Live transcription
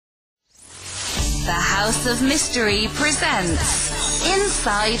The House of Mystery presents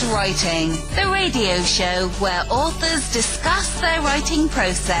Inside Writing, the radio show where authors discuss their writing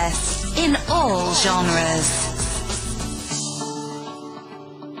process in all genres.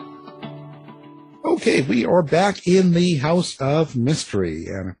 Okay, we are back in the House of Mystery,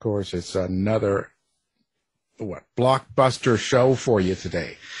 and of course it's another blockbuster show for you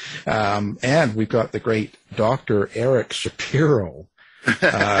today. And we've got the great Dr. Eric Shapiro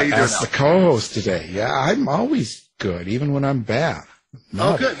as the co-host today. Yeah, I'm always good, even when I'm bad.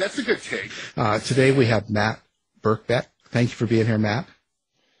 Oh, good. That's a good take. Today we have Matt Birkbeck. Thank you for being here, Matt.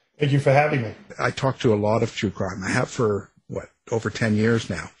 Thank you for having me. I talk to a lot of true crime. I have for, over 10 years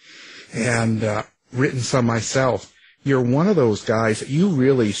now, and written some myself. You're one of those guys that you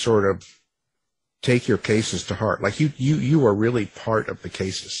really sort of take your cases to heart. Like you are really part of the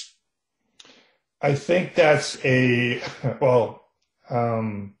cases. I think that's I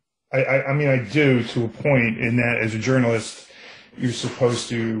do to a point, in that as a journalist, you're supposed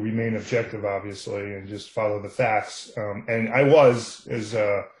to remain objective, obviously, and just follow the facts. And I was, as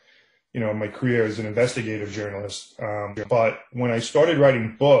my career as an investigative journalist. But when I started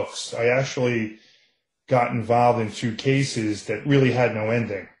writing books, I actually got involved in two cases that really had no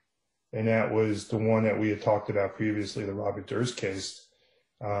ending. And that was the one that we had talked about previously, the Robert Durst case.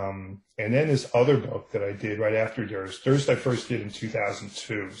 And then this other book that I did right after Durst. Durst I first did in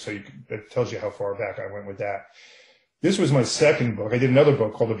 2002, so that tells you how far back I went with that. This was my second book. I did another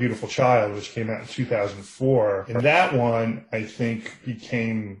book called A Beautiful Child, which came out in 2004. And that one, I think,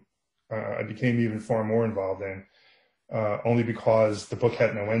 I became even far more involved in, only because the book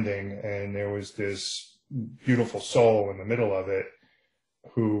had no ending, and there was this beautiful soul in the middle of it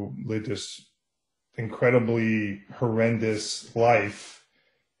who lived this incredibly horrendous life,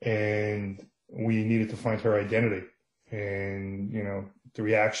 and we needed to find her identity. And, the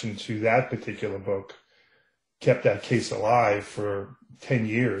reaction to that particular book kept that case alive for 10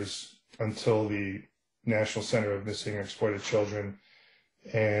 years until the National Center of Missing and Exploited Children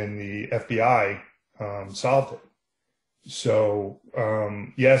and the FBI solved it. So,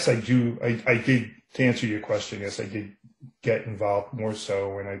 yes, I did, to answer your question, yes, I did get involved more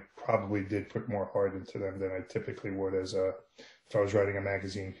so, and I probably did put more heart into them than I typically would if I was writing a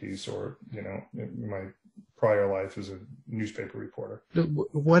magazine piece or, in my prior life as a newspaper reporter.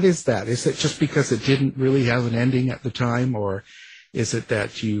 What is that? Is it just because it didn't really have an ending at the time, or is it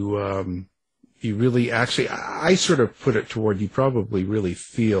that you really actually, I sort of put it toward you probably really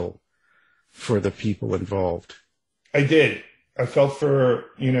feel for the people involved? I did. I felt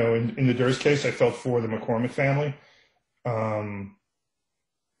for, in the Durst case, I felt for the McCormick family.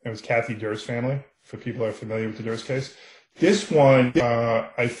 It was Kathy Durst's family, for people who are familiar with the Durst case. This one,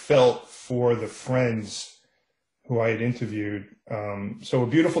 I felt for the friends who I had interviewed. So A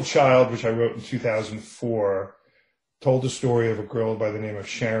Beautiful Child, which I wrote in 2004, told the story of a girl by the name of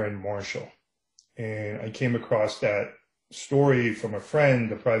Sharon Marshall. And I came across that story from a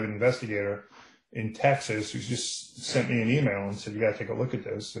friend, a private investigator in Texas, who just sent me an email and said, you got to take a look at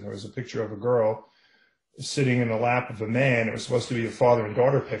this. And there was a picture of a girl sitting in the lap of a man. It was supposed to be a father and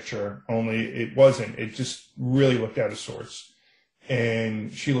daughter picture, only it wasn't. It just really looked out of sorts.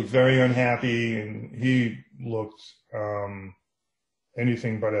 And she looked very unhappy, and he looked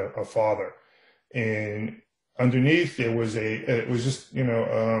anything but a father. And underneath it was just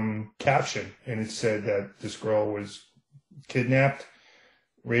caption, and it said that this girl was kidnapped,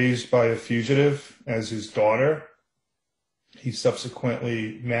 raised by a fugitive as his daughter. He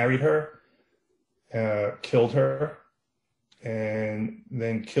subsequently married her, killed her, and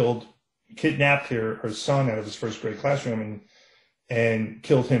then kidnapped her son out of his first grade classroom and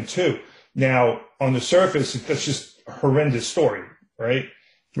killed him too. Now, on the surface, that's just a horrendous story, right?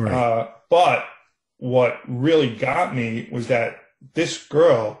 But what really got me was that this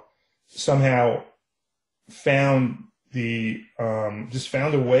girl somehow found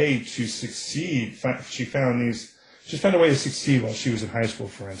found a way to succeed. She found a way to succeed while she was in high school,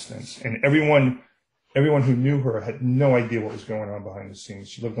 for instance. And everyone who knew her had no idea what was going on behind the scenes.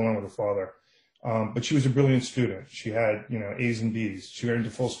 She lived alone with her father. But she was a brilliant student. She had, A's and B's. She earned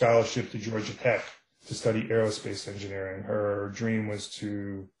a full scholarship to Georgia Tech to study aerospace engineering. Her dream was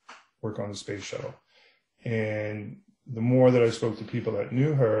to work on the space shuttle. And the more that I spoke to people that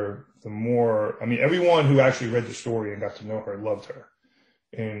knew her, the more, everyone who actually read the story and got to know her loved her.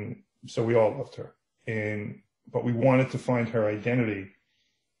 And so we all loved her. But we wanted to find her identity.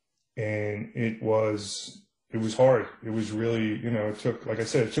 And it was hard. It was really, it took, like I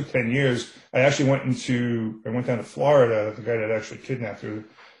said, it took 10 years. I went down to Florida. The guy that actually kidnapped her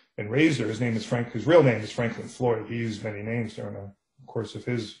and raised her, his real name is Franklin Floyd. He used many names during the course of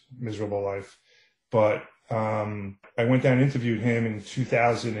his miserable life. But I went down and interviewed him in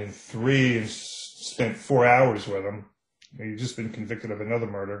 2003 and spent 4 hours with him. He'd just been convicted of another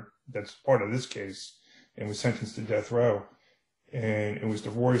murder that's part of this case and was sentenced to death row. And it was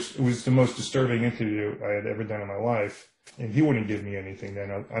the most disturbing interview I had ever done in my life. And he wouldn't give me anything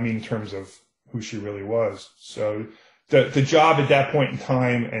then. I mean, in terms of who she really was. So the job at that point in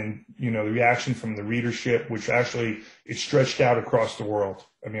time and, the reaction from the readership, which actually it stretched out across the world.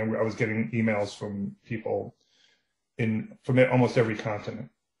 I mean, I was getting emails from people from almost every continent.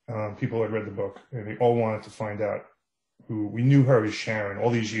 People had read the book and they all wanted to find out who we knew her as Sharon.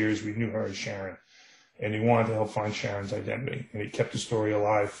 All these years we knew her as Sharon. And he wanted to help find Sharon's identity. And he kept the story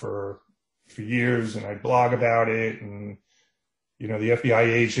alive for years, and I'd blog about it. And, the FBI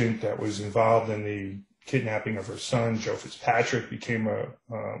agent that was involved in the kidnapping of her son, Joe Fitzpatrick, became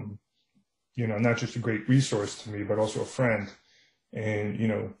not just a great resource to me, but also a friend. And,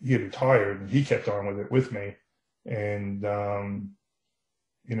 he had retired, and he kept on with it with me. And,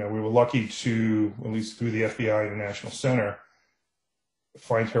 we were lucky to, at least through the FBI and the National Center,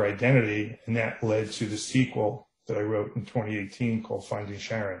 find her identity, and that led to the sequel that I wrote in 2018 called Finding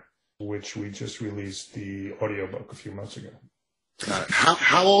Sharon, which we just released the audiobook a few months ago.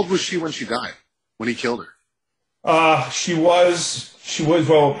 How old was she when she died, when he killed her? She was,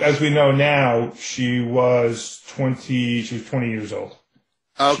 well, as we know now, she was 20 years old.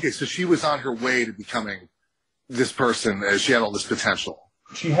 Okay, so she was on her way to becoming this person, as she had all this potential.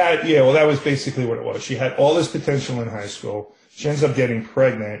 She had, that was basically what it was. She had all this potential in high school. She ends up getting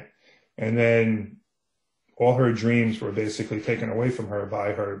pregnant, and then all her dreams were basically taken away from her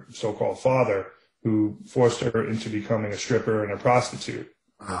by her so-called father, who forced her into becoming a stripper and a prostitute.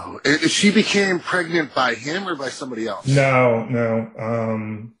 Oh, she became pregnant by him or by somebody else? No.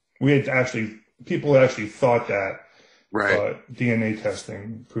 People actually thought that, right? But DNA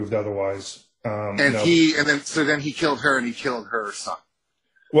testing proved otherwise. So then he killed her, and he killed her son.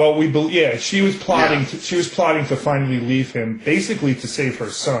 Well, she was plotting. She was plotting to finally leave him, basically to save her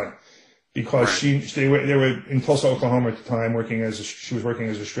son, because they were in Tulsa, Oklahoma at the time, she was working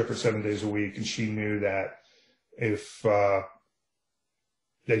as a stripper 7 days a week, and she knew that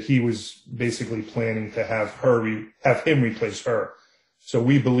that he was basically planning to have him replace her. So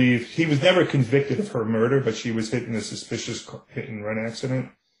we believe he was never convicted of her murder, but she was hit in a suspicious hit and run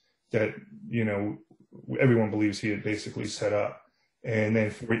accident that everyone believes he had basically set up. And then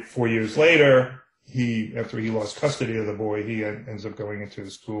 4 years later, after he lost custody of the boy, he ends up going into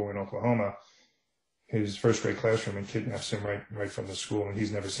the school in Oklahoma, his first grade classroom, and kidnaps him right from the school, and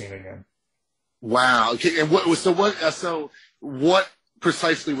he's never seen again. Wow. Okay. And what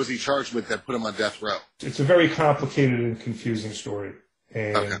precisely was he charged with that put him on death row? It's a very complicated and confusing story,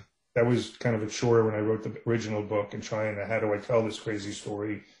 and that was kind of a chore when I wrote the original book and trying to, how do I tell this crazy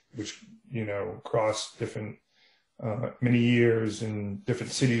story, which crossed different. Many years in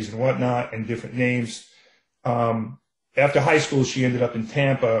different cities and whatnot, and different names. After high school, she ended up in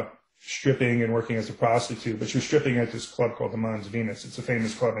Tampa, stripping and working as a prostitute, but she was stripping at this club called the Mons Venus. It's a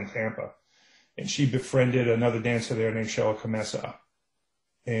famous club in Tampa. And she befriended another dancer there named Cheryl Camessa.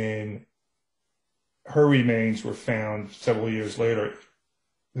 And her remains were found several years later.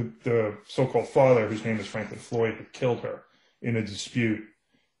 The so-called father, whose name is Franklin Floyd, had killed her in a dispute.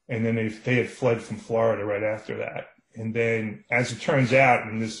 And then they had fled from Florida right after that. And then, as it turns out,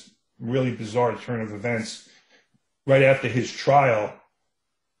 in this really bizarre turn of events, right after his trial,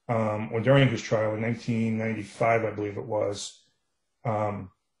 or during his trial in 1995, I believe it was,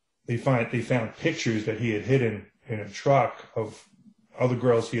 they found pictures that he had hidden in a truck of other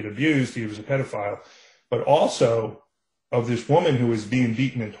girls he had abused. He was a pedophile, but also of this woman who was being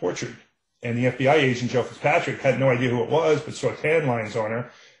beaten and tortured. And the FBI agent, Joe Fitzpatrick, had no idea who it was, but saw tan lines on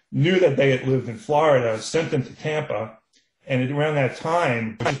her, knew that they had lived in Florida, sent them to Tampa, and around that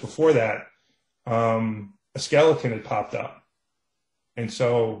time, just before that, a skeleton had popped up. And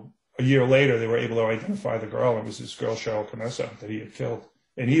so a year later, they were able to identify the girl. It was this girl, Cheryl Camessa, that he had killed.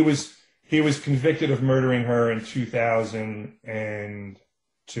 And he was convicted of murdering her in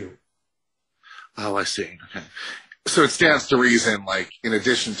 2002. Oh, I see. Okay. So it stands to reason, like, in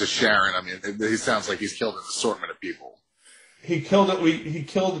addition to Sharon, I mean, it sounds like he's killed an assortment of people. He killed at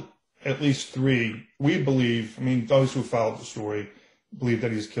least 3. We believe, those who followed the story believe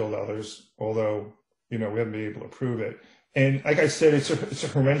that he's killed others, although, we haven't been able to prove it. And like I said, it's a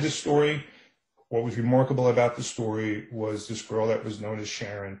horrendous story. What was remarkable about the story was this girl that was known as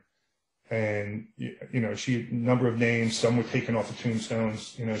Sharon. And, she had a number of names. Some were taken off the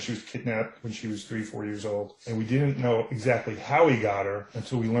tombstones. She was kidnapped when she was 3-4 years old. And we didn't know exactly how he got her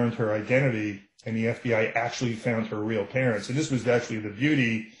until we learned her identity. And the FBI actually found her real parents. And this was actually the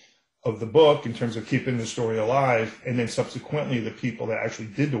beauty of the book in terms of keeping the story alive. And then subsequently, the people that actually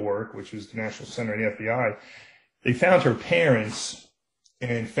did the work, which was the National Center and the FBI, they found her parents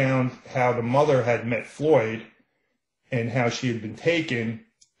and found how the mother had met Floyd and how she had been taken.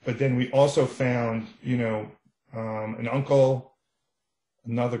 But then we also found, an uncle,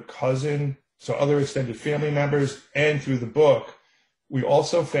 another cousin, so other extended family members. And through the book, we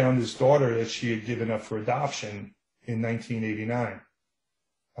also found his daughter that she had given up for adoption in 1989.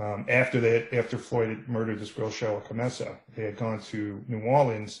 After Floyd had murdered this girl, Cheryl Camessa, they had gone to New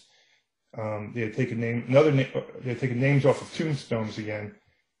Orleans. They had taken names off of tombstones again,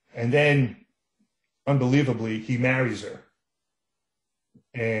 and then, unbelievably, he marries her,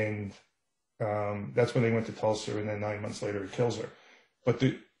 and that's when they went to Tulsa, and then 9 months later, he kills her. But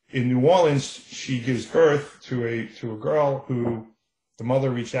in New Orleans, she gives birth to a girl who the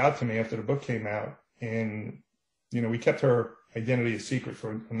mother reached out to me after the book came out, and we kept her identity a secret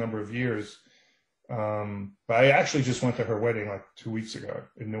for a number of years. But I actually just went to her wedding like 2 weeks ago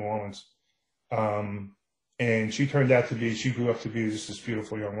in New Orleans. And she grew up to be just this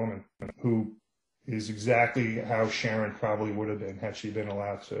beautiful young woman who is exactly how Sharon probably would have been had she been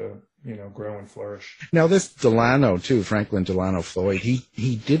allowed to, grow and flourish. Now, this Delano, too, Franklin Delano Floyd,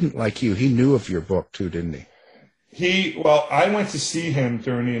 he didn't like you. He knew of your book, too, didn't he? I went to see him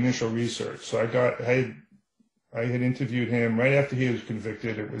during the initial research. So I had interviewed him right after he was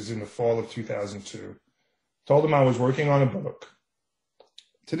convicted. It was in the fall of 2002. Told him I was working on a book.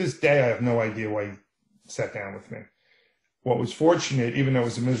 To this day, I have no idea why he sat down with me. What was fortunate, even though it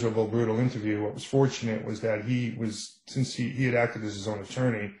was a miserable, brutal interview, what was fortunate was that since he had acted as his own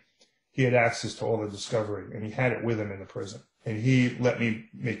attorney, he had access to all the discovery, and he had it with him in the prison. And he let me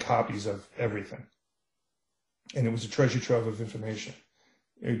make copies of everything. And it was a treasure trove of information.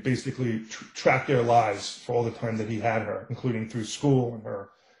 It basically tracked their lives for all the time that he had her, including through school and her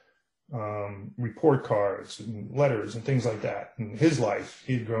report cards and letters and things like that. In his life,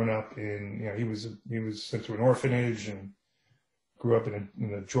 he had grown up he was sent to an orphanage and grew up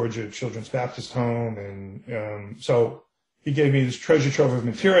in a Georgia Children's Baptist home. And so he gave me this treasure trove of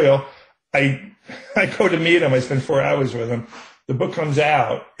material. I go to meet him. I spend 4 hours with him. The book comes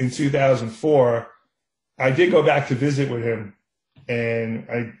out in 2004. I did go back to visit with him,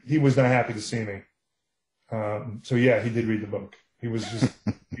 and he was not happy to see me. So yeah, he did read the book. He was just,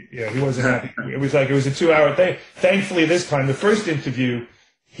 he wasn't happy. It was a 2-hour thing. Thankfully, this time, the first interview,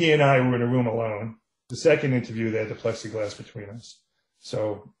 he and I were in a room alone. The second interview, they had the plexiglass between us.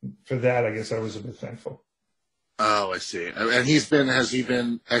 So for that, I guess I was a bit thankful. Oh, I see. And has he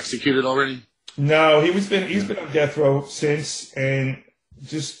been executed already? No, he's been on death row since, and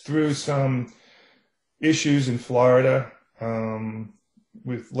just through some issues in Florida,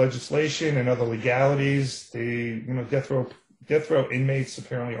 with legislation and other legalities, death row inmates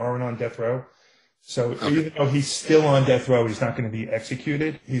apparently aren't on death row. So even though he's still on death row, he's not going to be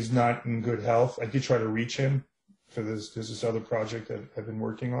executed. He's not in good health. I did try to reach him for this other project that I've been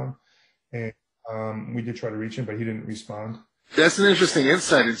working on, and we did try to reach him, but he didn't respond. That's an interesting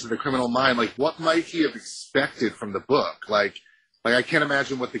insight into the criminal mind. Like, what might he have expected from the book? Like I can't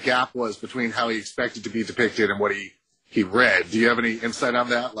imagine what the gap was between how he expected to be depicted and what he read. Do you have any insight on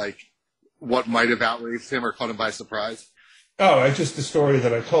that? Like, what might have outraged him or caught him by surprise? Oh, just the story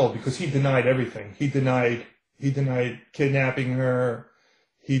that I told, because he denied everything. He denied kidnapping her.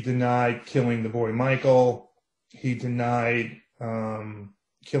 He denied killing the boy Michael. He denied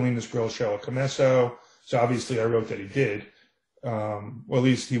killing this girl Cheryl Camessa. So obviously, I wrote that he did. Well, at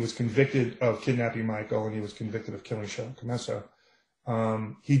least he was convicted of kidnapping Michael, and he was convicted of killing Sharon Camessa.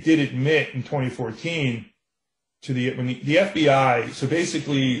 He did admit in 2014 to the FBI. So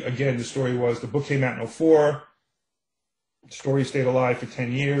basically, again, the story was the book came out in 2004. The story stayed alive for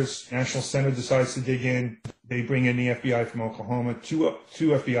 10 years. National Center decides to dig in. They bring in the FBI from Oklahoma. Two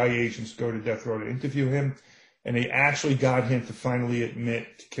FBI agents go to death row to interview him, and they actually got him to finally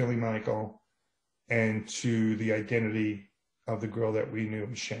admit to killing Michael and to the identity of the girl that we knew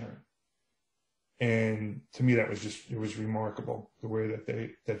as Sharon. And to me, it was remarkable the way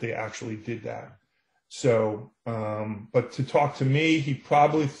that they actually did that. So, but to talk to me, he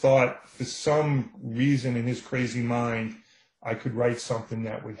probably thought for some reason in his crazy mind, I could write something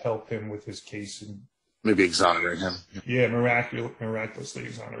that would help him with his case and maybe exonerate him. Yeah, miraculously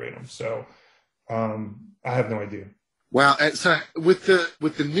exonerate him. So, I have no idea. Wow. And so with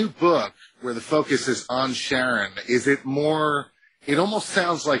the new book where the focus is on Sharon, is it more, it almost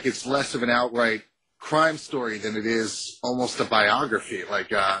sounds like it's less of an outright crime story than it is almost a biography,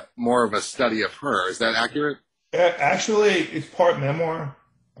 like more of a study of her. Is that accurate? Actually, it's part memoir.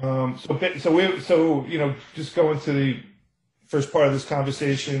 Just going to the first part of this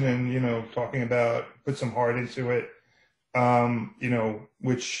conversation and, talking about put some heart into it,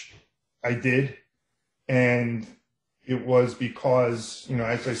 which I did. And it was because,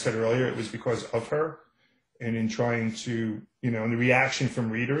 as I said earlier, it was because of her and in trying to, and the reaction from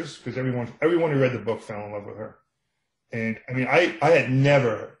readers, because everyone who read the book fell in love with her. And I mean, I had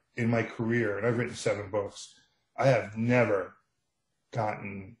never in my career, and I've written 7 books, I have never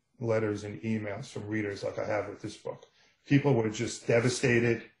gotten letters and emails from readers like I have with this book. People were just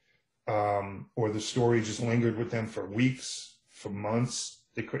devastated, or the story just lingered with them for weeks, for months.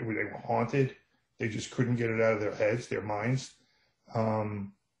 They were haunted. They just couldn't get it out of their heads, their minds.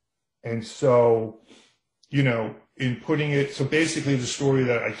 And so, in putting it, so basically the story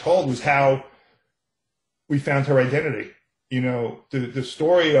that I told was how we found her identity. The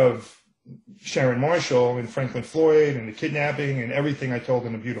story of Sharon Marshall and Franklin Floyd and the kidnapping and everything I told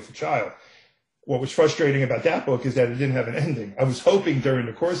in A Beautiful Child. What was frustrating about that book is that it didn't have an ending. I was hoping during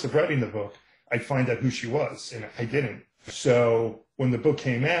the course of writing the book, I'd find out who she was, and I didn't. So when the book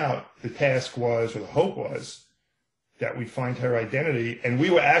came out, the task was, or the hope was, that we'd find her identity. And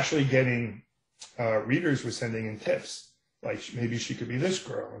we were actually getting, readers were sending in tips, like maybe she could be this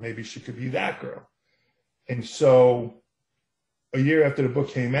girl, or maybe she could be that girl. And so a year after the book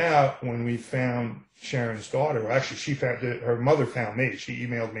came out, when we found Sharon's daughter, or actually she found it, her mother found me. She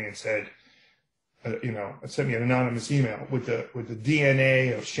emailed me and said, sent me an anonymous email with the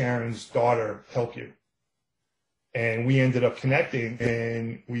DNA of Sharon's daughter help you. And we ended up connecting,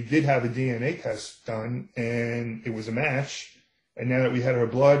 and we did have a DNA test done, and it was a match. And now that we had her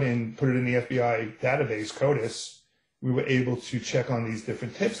blood and put it in the FBI database, CODIS, we were able to check on these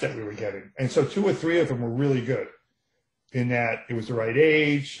different tips that we were getting. And so 2 or 3 of them were really good in that it was the right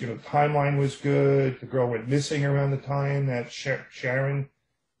age, the timeline was good. The girl went missing around the time that Sharon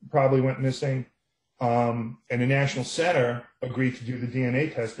probably went missing. And the National Center agreed to do the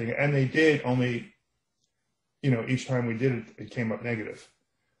DNA testing, and they did, only each time we did it, it came up negative.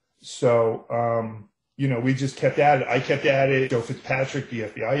 So, we just kept at it. I kept at it. Joe Fitzpatrick, the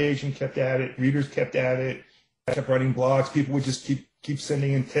FBI agent, kept at it. Readers kept at it. I kept writing blogs. People would just keep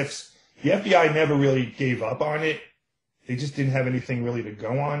sending in tips. The FBI never really gave up on it. They just didn't have anything really to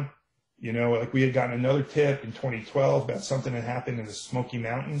go on. Like we had gotten another tip in 2012 about something that happened in the Smoky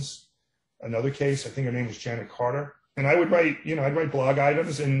Mountains. Another case, I think her name was Janet Carter. And I would write, I'd write blog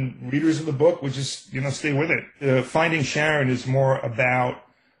items, and readers of the book would just, stay with it. Finding Sharon is more about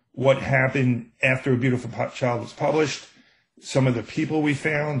what happened after A Beautiful Child was published, some of the people we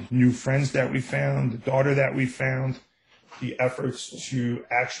found, new friends that we found, the daughter that we found, the efforts to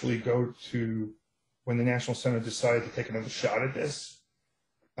actually go to when the National Center decided to take another shot at this.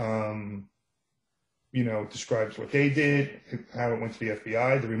 It describes what they did, how it went to the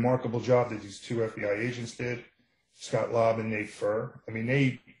FBI, the remarkable job that these 2 FBI agents did. Scott Lobb and Nate Furr. I mean,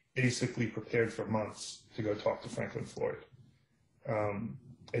 they basically prepared for months to go talk to Franklin Floyd.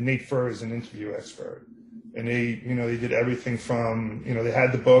 And Nate Furr is an interview expert. And they did everything from, they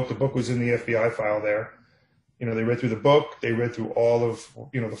had the book was in the FBI file there. They read through the book, they read through all of,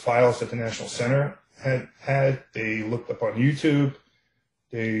 the files that the National Center had. They looked up on YouTube.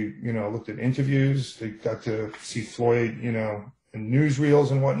 They, looked at interviews. They got to see Floyd, in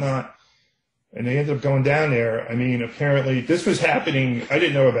newsreels and whatnot. And they ended up going down there. I mean, apparently this was happening. I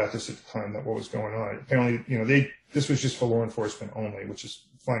didn't know about this at the time, that what was going on. Apparently, this was just for law enforcement only, which is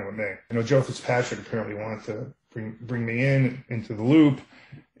fine with me. Joe Fitzpatrick apparently wanted to bring me into the loop.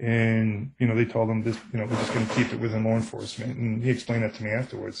 And, they told him this, we're just going to keep it within law enforcement. And he explained that to me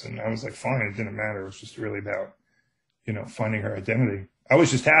afterwards. And I was like, fine, it didn't matter. It was just really about, finding her identity. I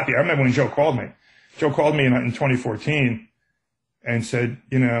was just happy. I remember when Joe called me. Joe called me in 2014 and said,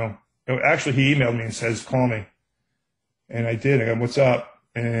 actually, he emailed me and says, call me. And I did. I go, what's up?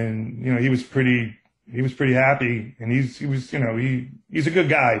 And, he was pretty happy. And he's a good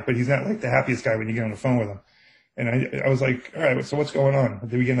guy, but he's not like the happiest guy when you get on the phone with him. And I was like, all right, so what's going on?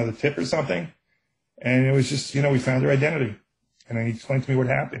 Did we get another tip or something? And it was just, we found her identity. And he explained to me what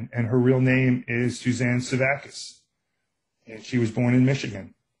happened. And her real name is Suzanne Savakis. And she was born in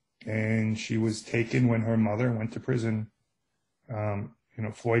Michigan. And she was taken when her mother went to prison.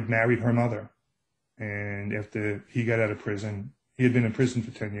 Floyd married her mother. And after he got out of prison, he had been in prison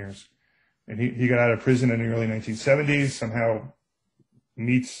for 10 years. And he got out of prison in the early 1970s, somehow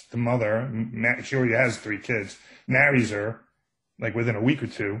meets the mother. She already has 3 kids, marries her like within a week or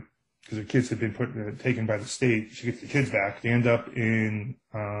 2 because her kids had been taken by the state. She gets the kids back. They end up in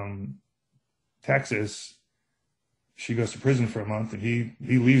Texas. She goes to prison for a month, and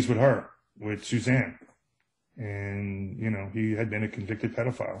he leaves with her, with Suzanne. And, he had been a convicted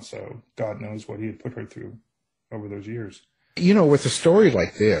pedophile, so God knows what he had put her through over those years. You know, with a story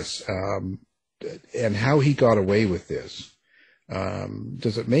like this, and how he got away with this,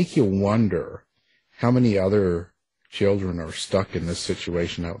 does it make you wonder how many other children are stuck in this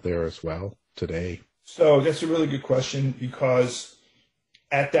situation out there as well today? So that's a really good question, because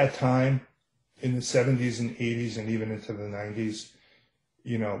at that time, in the 70s and 80s and even into the 90s,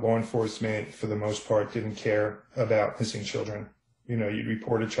 you know, law enforcement, for the most part, didn't care about missing children. You know, you'd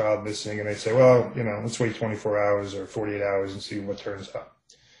report a child missing and they'd say, well, you know, let's wait 24 hours or 48 hours and see what turns up.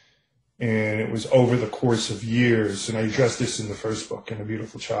 And it was over the course of years, and I addressed this in the first book, In a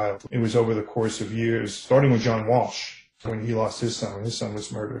Beautiful Child. It was over the course of years, starting with John Walsh, when he lost his son, when his son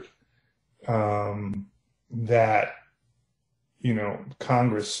was murdered, that, you know,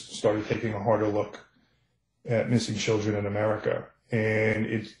 Congress started taking a harder look at missing children in America. And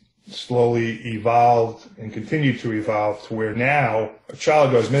it slowly evolved and continued to evolve to where now a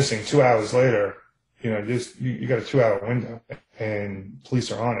child goes missing 2 hours later, you know, just you got a 2-hour window and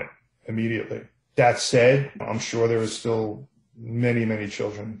police are on it immediately. That said, I'm sure there are still many, many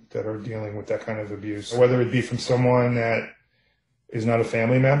children that are dealing with that kind of abuse, whether it be from someone that is not a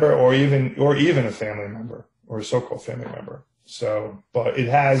family member or even a family member or a so-called family member. So, but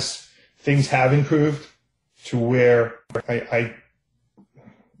things have improved to where I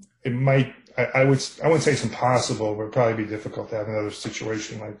wouldn't say it's impossible, but it'd probably be difficult to have another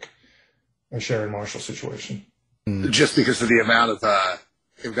situation like a Sharon Marshall situation. Just because of the amount of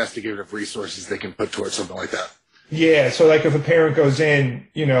investigative resources they can put towards something like that. Yeah, so like if a parent goes in,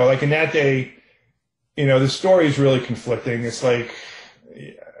 you know, like in that day, you know, the story is really conflicting. It's like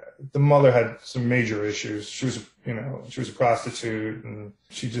the mother had some major issues. She was a prostitute, and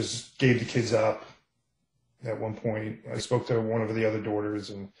she just gave the kids up at one point. I spoke to one of the other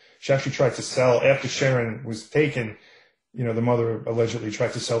daughters, and she actually tried to sell, after Sharon was taken, you know, the mother allegedly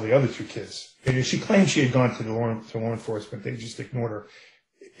tried to sell the other 2 kids. And she claimed she had gone to law enforcement. They just ignored her.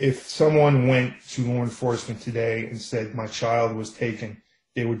 If someone went to law enforcement today and said my child was taken,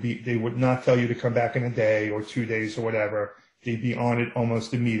 they would not tell you to come back in a day or 2 days or whatever. They'd be on it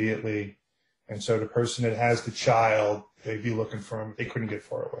almost immediately. And so the person that has the child, they'd be looking for him. They couldn't get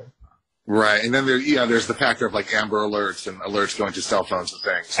far away. Right. And then there's the factor of like Amber Alerts and alerts going to cell phones and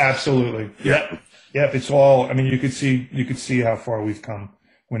things. Absolutely. Yep. It's all, I mean, you could see how far we've come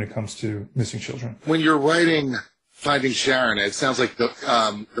when it comes to missing children. When you're writing Finding Sharon, it sounds like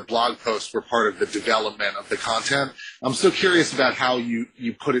the blog posts were part of the development of the content. I'm so curious about how you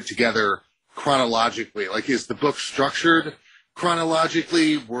put it together chronologically. Like, is the book structured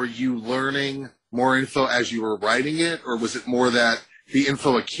chronologically? Were you learning more info as you were writing it? Or was it more that the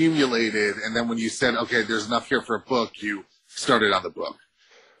info accumulated and then when you said, okay, there's enough here for a book, you started on the book?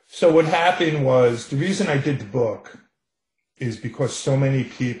 So what happened was, the reason I did the book is because so many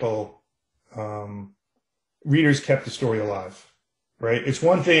people, readers kept the story alive, right? It's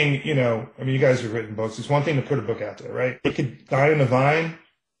one thing, you know, I mean, you guys have written books. It's one thing to put a book out there, right? It could die on the vine,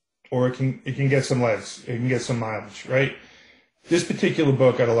 or it can get some legs. It can get some mileage, right? This particular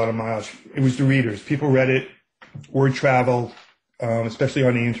book got a lot of mileage. It was the readers. People read it, word traveled, especially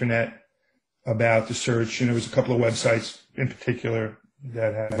on the internet, about the search. And there was a couple of websites in particular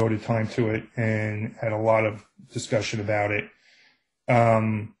that had devoted time to it and had a lot of discussion about it.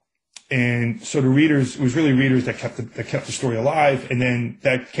 And so the readers, it was really readers that kept the story alive, and then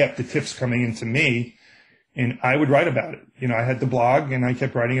that kept the tips coming into me, and I would write about it. You know, I had the blog, and I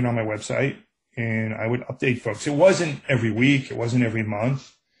kept writing it on my website, and I would update folks. It wasn't every week, it wasn't every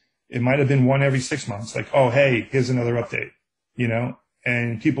month. It might have been one every 6 months, like, oh, hey, here's another update, you know,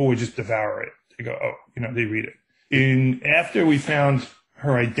 and people would just devour it. They go, oh, you know, they read it. And after we found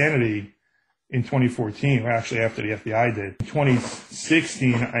her identity in 2014, or actually after the FBI did, in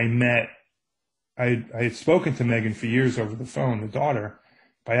 2016, I had spoken to Megan for years over the phone, the daughter,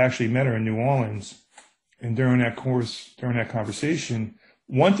 but I actually met her in New Orleans. And during that conversation,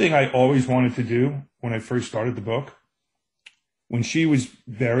 one thing I always wanted to do when I first started the book, when she was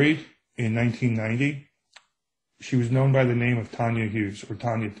buried in 1990, she was known by the name of Tanya Hughes, or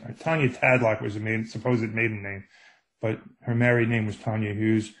Tanya Tadlock was a supposed maiden name, but her married name was Tanya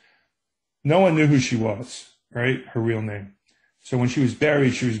Hughes. No one knew who she was, right? Her real name. So when she was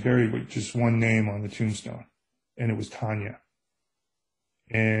buried with just one name on the tombstone, and it was Tanya.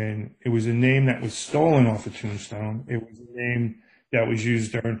 And it was a name that was stolen off the tombstone. It was a name that was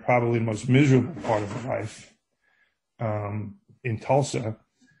used during probably the most miserable part of her life, in Tulsa.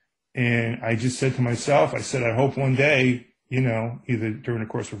 And I just said to myself, I said, I hope one day, you know, either during the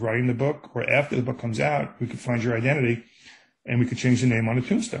course of writing the book or after the book comes out, we could find your identity and we could change the name on the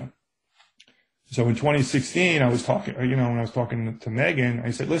tombstone. So in 2016, I was talking, when I was talking to Megan,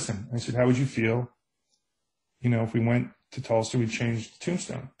 I said, listen, how would you feel, you know, if we went to Tulsa, we changed the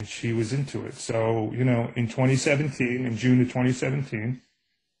tombstone. And she was into it. So, you know, in 2017, in June of 2017,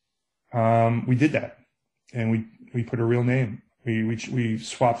 we did that. And we put her real name. We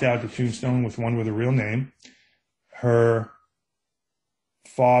swapped out the tombstone with one with a real name. Her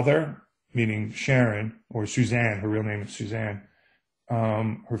father, meaning Sharon, or Suzanne, her real name is Suzanne.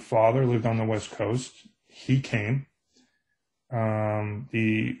 Her father lived on the West Coast. He came.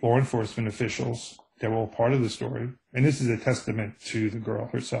 The law enforcement officials that were all part of the story, and this is a testament to the girl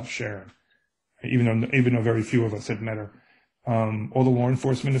herself, Sharon, even though very few of us had met her. All the law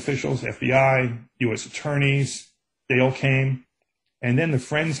enforcement officials, FBI, U.S. attorneys, they all came. And then the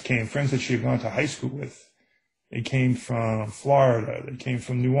friends came, friends that she had gone to high school with. They came from Florida. They came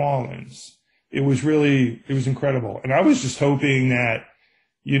from New Orleans. It was incredible. And I was just hoping that,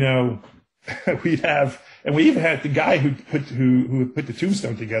 you know, we'd have, and we even had the guy who put the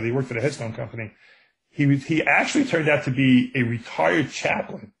tombstone together. He worked for the headstone company. He actually turned out to be a retired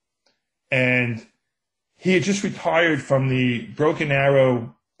chaplain. And he had just retired from the Broken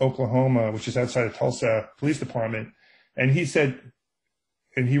Arrow, Oklahoma, which is outside of Tulsa Police Department. And he said,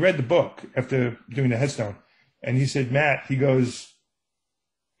 and he read the book after doing the headstone. And he said, Matt, he goes,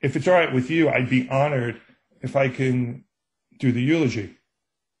 if it's all right with you, I'd be honored if I can do the eulogy.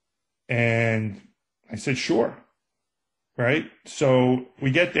 And I said, sure. Right? So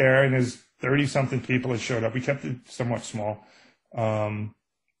we get there, and there's 30-something people that showed up. We kept it somewhat small.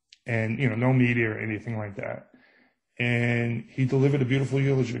 And, you know, no media or anything like that. And he delivered a beautiful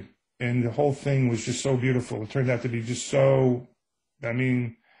eulogy. And the whole thing was just so beautiful. It turned out to be just so, I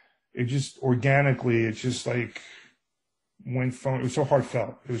mean, it just organically, it just like went from, it was so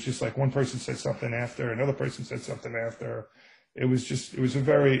heartfelt. It was just like one person said something after, another person said something after.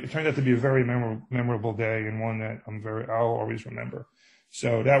 It turned out to be a very memorable day, and one that I'll always remember.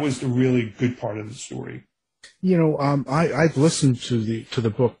 So that was the really good part of the story. You know, I've listened to the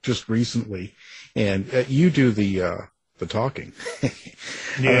book just recently, and you do the talking.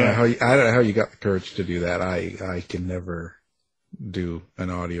 Yeah. I don't know how you got the courage to do that. I can never do an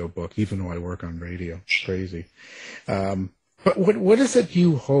audio book, even though I work on radio. It's crazy. But what is it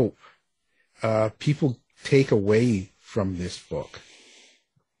you hope people take away from this book?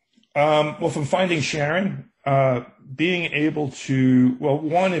 Well, from finding Sharon, being able to, well,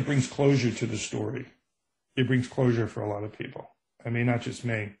 one, it brings closure to the story. It brings closure for a lot of people. I mean, not just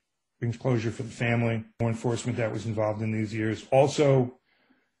me. It brings closure for the family, law enforcement that was involved in these years. Also,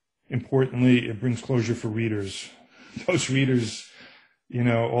 importantly, it brings closure for readers. Those readers, you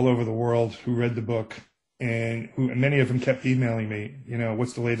know, all over the world who read the book, and many of them kept emailing me, you know,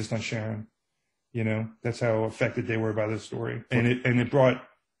 what's the latest on Sharon? You know, that's how affected they were by the story. And it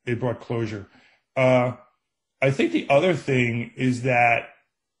brought closure. I think the other thing is that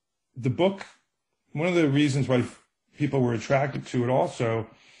the book, one of the reasons why people were attracted to it also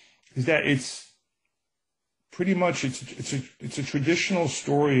is that it's pretty much, it's a traditional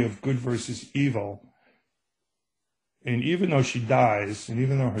story of good versus evil. And even though she dies, and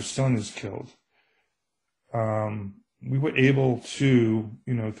even though her son is killed, we were able to,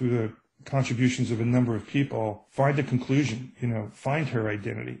 you know, through the contributions of a number of people, find a conclusion, you know, find her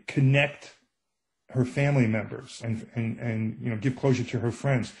identity, connect her family members, and you know, give closure to her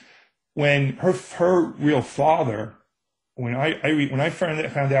friends. When her real father, when I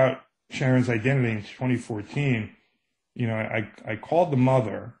found out Sharon's identity in 2014, you know, I called the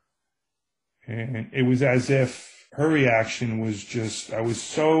mother, and it was as if her reaction was just, I was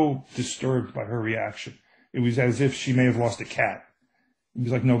so disturbed by her reaction. It was as if she may have lost a cat. It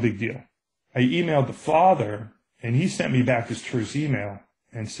was like no big deal. I emailed the father, and he sent me back this terse email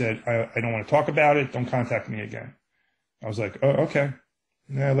and said, I don't want to talk about it. Don't contact me again. I was like, oh, okay.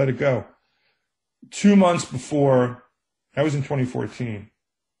 Yeah, let it go. 2 months before, that was in 2014.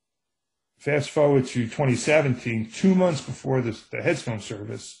 Fast forward to 2017, 2 months before the headstone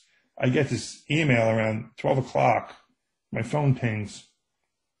service, I get this email around 12 o'clock. My phone pings.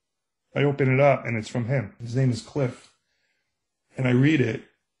 I open it up, and it's from him. His name is Cliff. And I read it,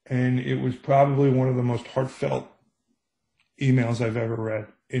 and it was probably one of the most heartfelt emails I've ever read,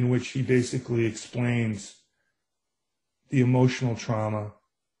 in which he basically explains the emotional trauma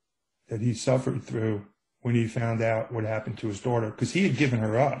that he suffered through when he found out what happened to his daughter, because he had given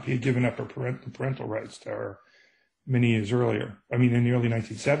her up. He had given up her parental rights to her many years earlier. I mean, in the early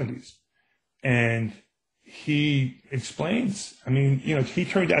 1970s. And he explains, I mean, you know, he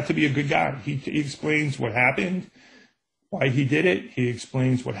turned out to be a good guy. He explains what happened, why he did it. He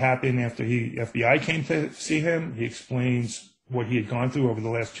explains what happened after FBI came to see him. He explains what he had gone through over the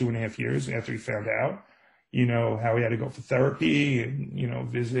last 2.5 years after he found out, you know, how he had to go for therapy and, you know,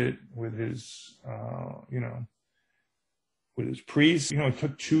 visit with his, you know, with his priest. It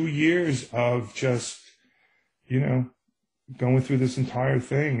took 2 years of just, going through this entire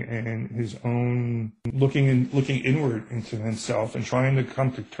thing and his own looking inward into himself and trying to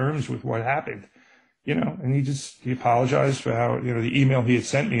come to terms with what happened, and he apologized for how, the email he had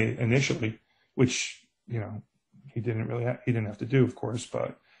sent me initially, which, he didn't have to do, of course,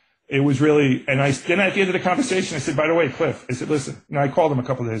 but it was really, and then at the end of the conversation, I said, by the way, Cliff, I said, listen, I called him a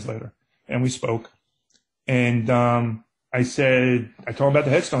couple of days later and we spoke, and, I told him about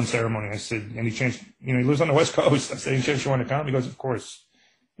the headstone ceremony. I said, any chance, he lives on the West Coast. I said, any chance you want to come? He goes, of course.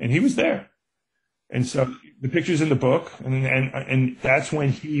 And he was there. And so the picture's in the book. And that's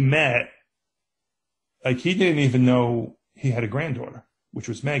when he met, he didn't even know he had a granddaughter, which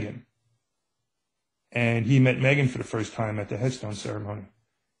was Megan. And he met Megan for the first time at the headstone ceremony.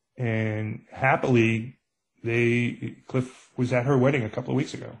 And happily, Cliff was at her wedding a couple of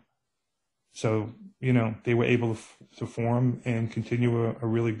weeks ago. So, they were able to form and continue a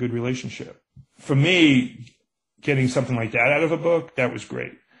really good relationship. For me, getting something like that out of a book, that was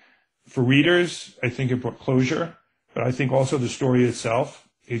great. For readers, I think it brought closure, but I think also the story itself,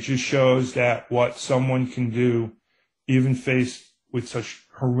 it just shows that what someone can do, even faced with such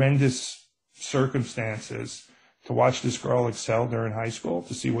horrendous circumstances, to watch this girl excel during high school,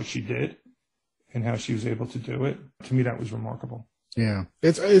 to see what she did and how she was able to do it. To me, that was remarkable. Yeah,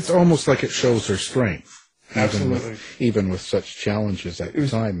 it's almost like it shows her strength. Absolutely. Even with such challenges at the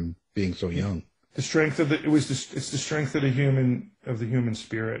time, being so young. The strength of it's the strength of the human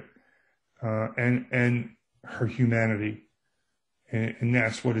spirit, and her humanity, and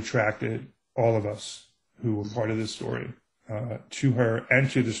that's what attracted all of us who were part of this story to her and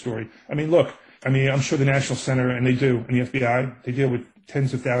to the story. I'm sure the National Center, and they do, and the FBI, they deal with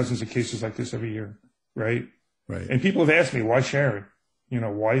tens of thousands of cases like this every year, right? Right. And people have asked me, why Sharon?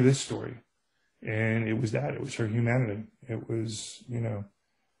 Why this story? And it was her humanity. It was,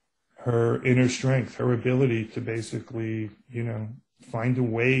 her inner strength, her ability to basically, find a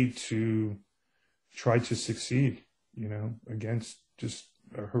way to try to succeed, against just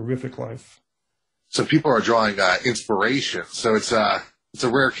a horrific life. So people are drawing inspiration. So it's a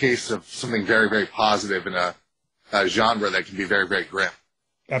rare case of something very, very positive in a genre that can be very, very grim.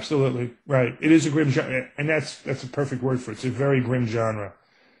 Absolutely. Right. It is a grim genre, and that's a perfect word for it. It's a very grim genre.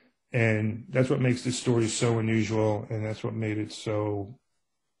 And that's what makes this story so unusual, and that's what made it so,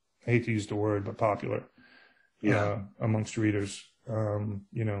 I hate to use the word, but popular amongst readers.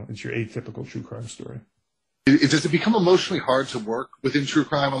 It's your atypical true crime story. Does it become emotionally hard to work within true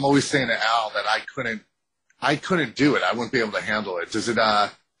crime? I'm always saying to Al that I couldn't do it. I wouldn't be able to handle it. Does it,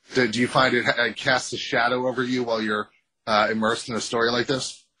 do you find it casts a shadow over you while you're immersed in a story like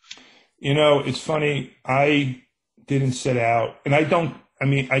this? It's funny. I didn't set out, and I don't,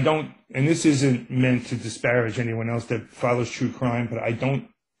 and this isn't meant to disparage anyone else that follows true crime, but I don't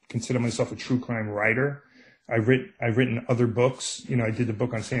consider myself a true crime writer. I've written other books. I did the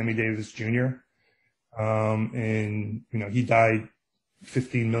book on Sammy Davis Jr. And he died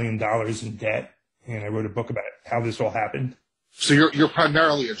 $15 million in debt, and I wrote a book about how this all happened. So you're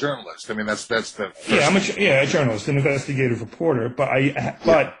primarily a journalist. That's the first... a journalist, an investigative reporter. But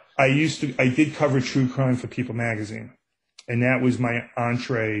I did cover true crime for People magazine, and that was my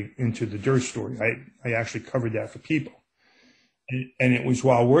entree into the Durst story. I actually covered that for People, and it was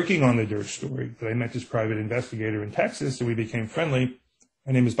while working on the Durst story that I met this private investigator in Texas, and we became friendly.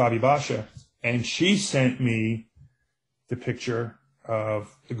 Her name is Bobby Basha, and she sent me the picture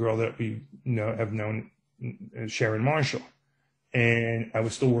of the girl that we have known, Sharon Marshall. And I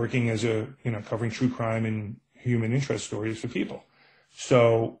was still working as covering true crime and human interest stories for People.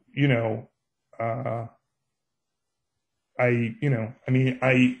 So, in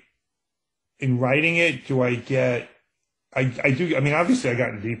writing it, obviously I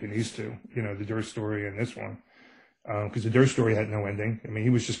gotten deep in these two, the Durst story and this one, because the Durst story had no ending. He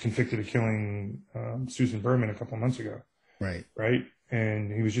was just convicted of killing Susan Berman a couple of months ago. Right. Right. And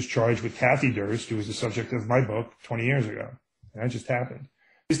he was just charged with Kathy Durst, who was the subject of my book 20 years ago. And that just happened.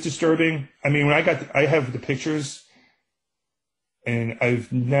 It's disturbing. When I have the pictures, and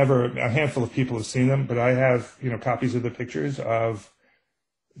I've never, a handful of people have seen them, but I have, copies of the pictures of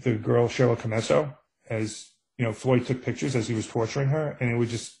the girl, Cheryl Camesso, as, Floyd took pictures as he was torturing her, and it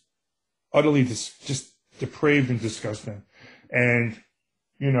was just utterly just depraved and disgusting. And,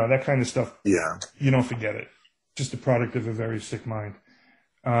 that kind of stuff, you don't forget it. Just a product of a very sick mind.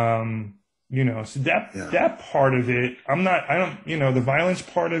 So that part of it, the violence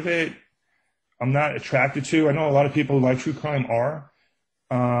part of it, I'm not attracted to. I know a lot of people who like true crime are.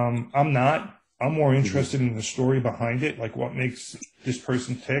 I'm not. I'm more interested in the story behind it, like what makes this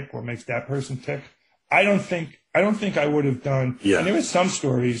person tick, what makes that person tick. I don't think I would have done. Yeah. And there were some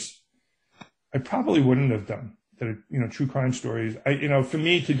stories I probably wouldn't have done that are, true crime stories. For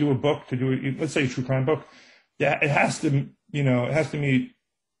me to do a book, let's say a true crime book, yeah, it has to, there have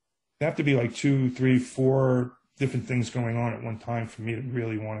to be like 2, 3, 4 different things going on at one time for me to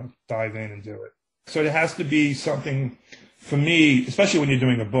really want to dive in and do it. So it has to be something for me, especially when you're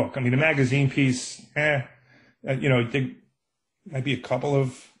doing a book. I mean, a magazine piece, there might be a couple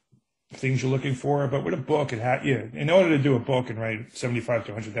of things you're looking for, but with a book, in order to do a book and write 75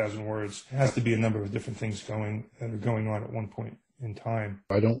 to 100,000 words, it has to be a number of different things going on at one point in time.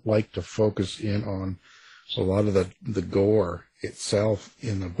 I don't like to focus in on a lot of the gore itself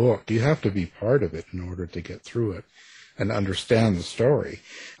in the book. You have to be part of it in order to get through it and understand the story.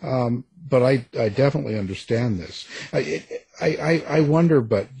 But I definitely understand this. I wonder,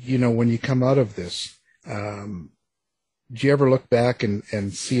 but, when you come out of this, do you ever look back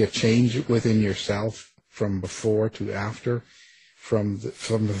and see a change within yourself from before to after, from the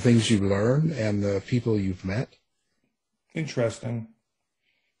things you learned and the people you've met? Interesting.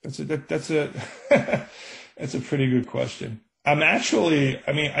 That's a that's a pretty good question. In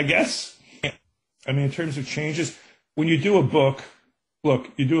terms of changes, when you do a book, you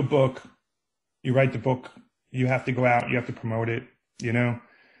write the book, you have to go out, you have to promote it,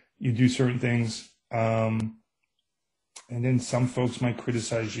 you do certain things. And then some folks might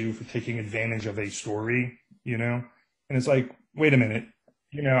criticize you for taking advantage of a story, and it's like, wait a minute,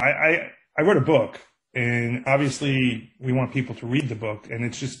 I wrote a book, and obviously we want people to read the book, and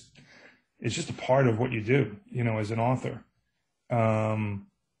it's just a part of what you do, as an author. But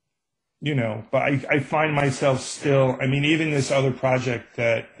I find myself still, even this other project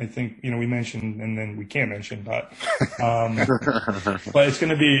that I think, we mentioned and then we can't mention, but it's going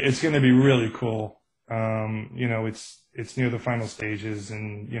to be really cool. It's near the final stages,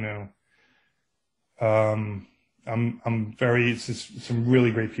 and, it's just some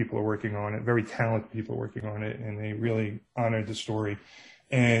really great people are working on it, very talented people working on it, and they really honored the story.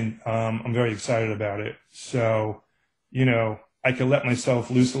 And I'm very excited about it. So, I can let myself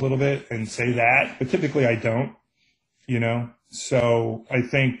loose a little bit and say that, but typically I don't, So I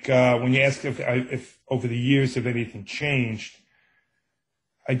think when you ask if over the years if anything changed,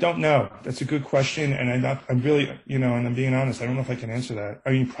 I don't know. That's a good question, and I'm really, and I'm being honest, I don't know if I can answer that.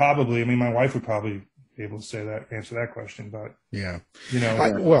 Probably. My wife would probably be able to answer that question, but yeah,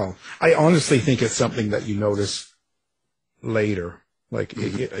 I honestly think it's something that you notice later. Like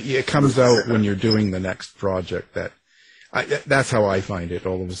it comes out when you're doing the next project. That's how I find it.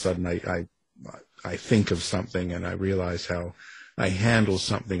 All of a sudden, I think of something and I realize how I handle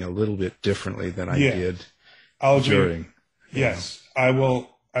something a little bit differently than I did during. Yes, I will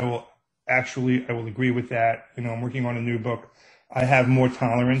agree with that. I'm working on a new book. I have more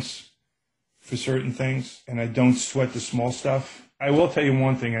tolerance for certain things, and I don't sweat the small stuff. I will tell you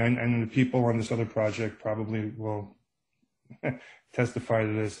one thing, and the people on this other project probably will testify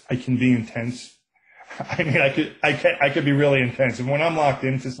to this. I can be intense. I could be really intense. And when I'm locked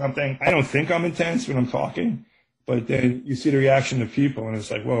into something, I don't think I'm intense when I'm talking, but then you see the reaction of people, and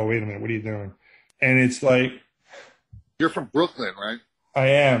it's like, whoa, wait a minute, what are you doing? And it's like, you're from Brooklyn, right? I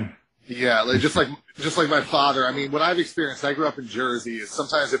am. Yeah, just like my father. What I've experienced, I grew up in Jersey, is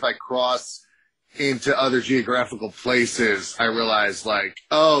sometimes if I cross into other geographical places, I realize,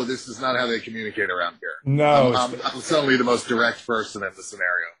 oh, this is not how they communicate around here. No. I'm suddenly the most direct person in the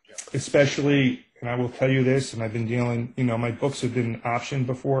scenario. Yeah. Especially, and I will tell you this, and I've been dealing, my books have been optioned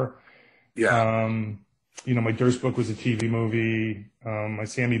before. Yeah. My Durst book was a TV movie. My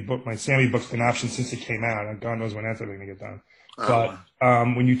Sammy book's been optioned since it came out. And God knows when that's ever going to get done. But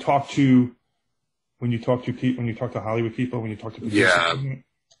when you talk to Hollywood people, when you talk to producers,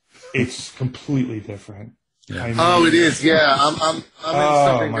 it's completely different. Yeah. It is. Yeah, I'm in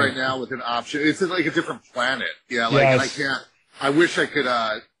something right now with an option. It's like a different planet. Yeah, yes. And I wish I could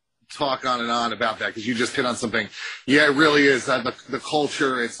talk on and on about that, because you just hit on something. Yeah, it really is. The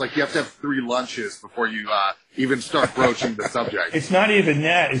culture, it's like you have to have 3 lunches before you even start broaching the subject. It's not even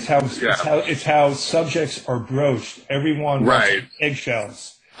that. It's how subjects are broached. Everyone wants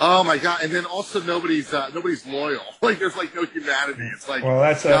eggshells. Oh my God! And then also nobody's loyal. There's no humanity. It's like, well,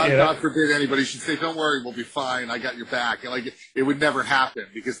 that's God forbid anybody should say, "Don't worry, we'll be fine. I got your back." And it would never happen,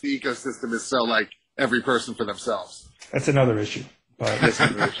 because the ecosystem is so every person for themselves. That's another issue. But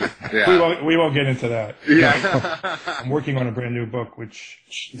yeah. we won't get into that. Yeah. I'm working on a brand new book, which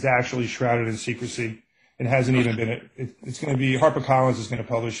is actually shrouded in secrecy. It hasn't even been. It's going to be HarperCollins is going to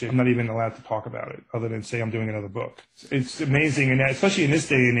publish it. I'm not even allowed to talk about it, other than say I'm doing another book. It's amazing, and especially in this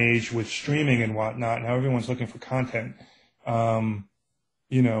day and age with streaming and whatnot, and how everyone's looking for content.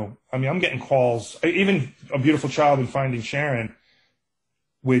 I mean, I'm getting calls, even A Beautiful Child and Finding Sharon,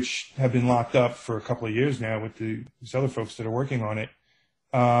 which have been locked up for a couple of years now with these other folks that are working on it.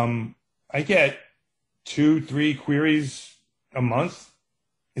 I get 2-3 queries a month.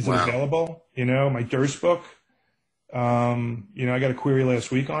 Is it available? My Durst book. I got a query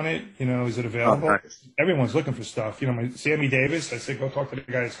last week on it. Is it available? Oh, nice. Everyone's looking for stuff. My Sammy Davis, I said, go talk to the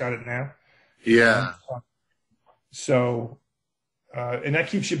guy that's got it now. Yeah. And that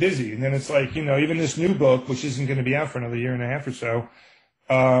keeps you busy. And then it's like, even this new book, which isn't going to be out for another year and a half or so,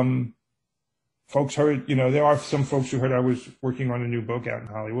 folks heard, there are some folks who heard I was working on a new book out in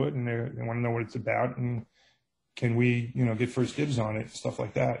Hollywood, and they want to know what it's about, and can we, get first dibs on it, stuff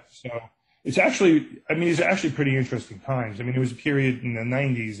like that. So it's actually pretty interesting times. I mean, there was a period in the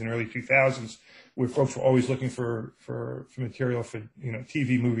 90s and early 2000s where folks were always looking for material for,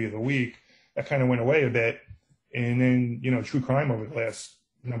 TV movie of the week. That kind of went away a bit. And then, true crime over the last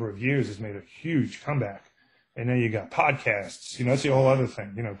number of years has made a huge comeback. And then you got podcasts, that's the whole other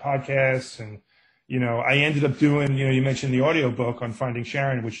thing, podcasts. And, I ended up doing, you mentioned the audio book on Finding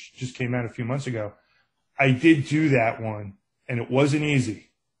Sharon, which just came out a few months ago. I did do that one, and it wasn't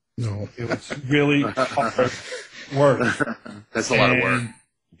easy. No. It was really hard work. That's a lot of work.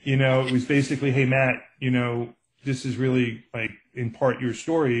 It was basically, hey, Matt, this is really, like, in part your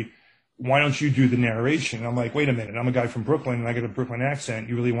story. Why don't you do the narration? And I'm like, wait a minute. I'm a guy from Brooklyn, and I got a Brooklyn accent.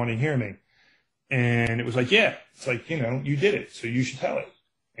 You really want to hear me? And it was like, yeah. It's like, you did it, so you should tell it.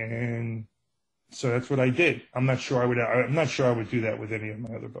 And so that's what I did. I'm not sure I would do that with any of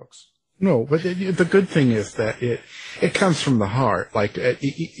my other books. No, but the good thing is that it comes from the heart. Like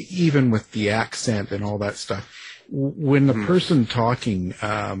even with the accent and all that stuff, when the person talking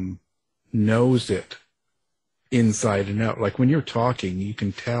knows it inside and out. Like when you're talking, you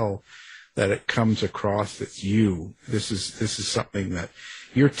can tell that it comes across. It's you. This is something that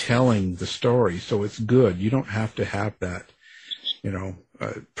you're telling the story, so it's good. You don't have to have that,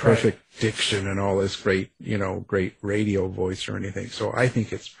 perfect diction and all this great radio voice or anything. So I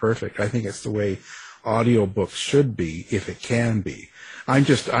think it's perfect. I think it's the way audiobooks should be, if it can be. I'm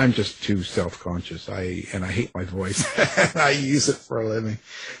just too self-conscious. I hate my voice. I use it for a living.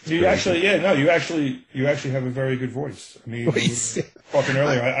 You actually have a very good voice. I mean, talking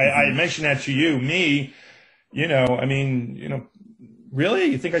earlier, I mentioned that to you. Me, really?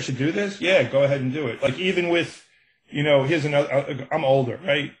 You think I should do this? Yeah, go ahead and do it. Like even with, here's another, I'm older,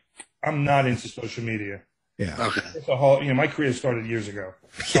 right? I'm not into social media. Yeah. Okay. It's a whole, my career started years ago.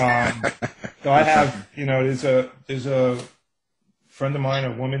 So I have, there's a friend of mine,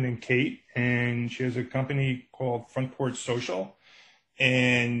 a woman named Kate, and she has a company called Front Porch Social,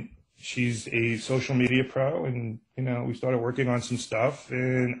 and she's a social media pro, and, we started working on some stuff,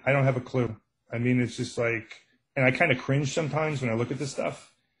 and I don't have a clue. I mean, it's just like, and I kind of cringe sometimes when I look at this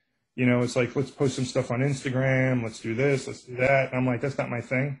stuff. It's like, let's post some stuff on Instagram. Let's do this. Let's do that. And I'm like, that's not my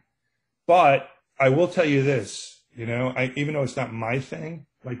thing. But I will tell you this, even though it's not my thing,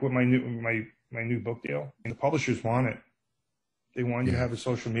 like with my new book deal, the publishers want it. They want you to have a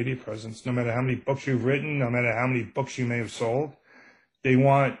social media presence. No matter how many books you've written, no matter how many books you may have sold, they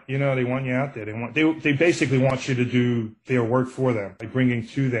want you out there. They basically want you to do their work for them by bringing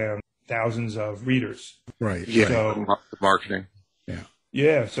to them thousands of readers. Right. Yeah. So, marketing. Yeah.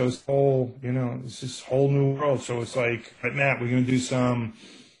 Yeah. So it's it's this whole new world. So it's like, right, Matt, you want to do some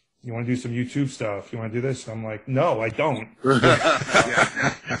YouTube stuff? You want to do this? I'm like, no, I don't.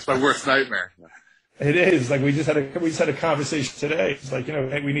 Yeah. That's my worst nightmare. It is. Like we just had a conversation today. It's like,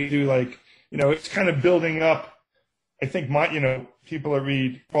 hey, we need to do it's kind of building up. I think people that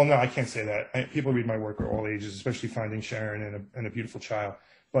read, well, no, I can't say that. People read my work at all ages, especially Finding Sharon and a Beautiful Child.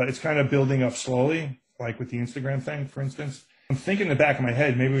 But it's kind of building up slowly, like with the Instagram thing, for instance. I'm thinking in the back of my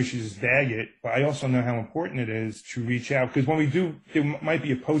head, maybe we should just bag it. But I also know how important it is to reach out. Because when we do, there might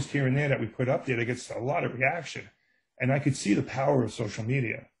be a post here and there that we put up there that gets a lot of reaction. And I could see the power of social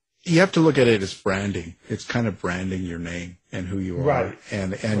media. You have to look at it as branding. It's kind of branding your name and who you are. Right.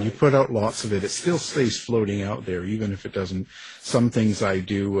 And you put out lots of it. It still stays floating out there, even if it doesn't. Some things I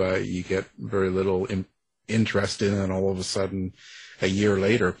do, you get very little interest in, and all of a sudden, a year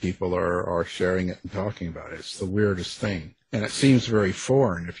later, people are sharing it and talking about it. It's the weirdest thing. And it seems very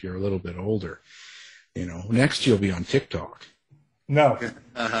foreign if you're a little bit older. Next you'll be on TikTok. No,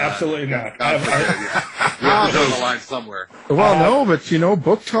 absolutely not. We're on the line somewhere. Well, no, but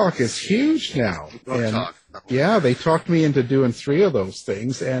Book Talk is huge now. Book Talk. Yeah, they talked me into doing 3 of those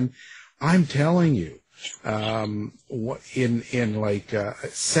things, and I'm telling you, in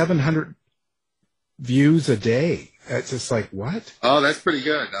 700 views a day It's just like, what? Oh, that's pretty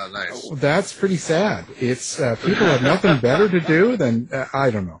good. Oh, nice. That's pretty sad. It's people have nothing better to do than I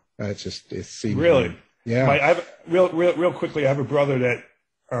don't know. It seems really. Weird. Yeah. I have real quickly. I have a brother that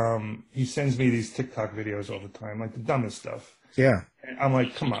he sends me these TikTok videos all the time, like the dumbest stuff. Yeah. And I'm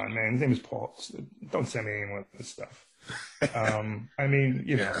like, come on, man. His name is Paul. Don't send me any of this stuff. I mean,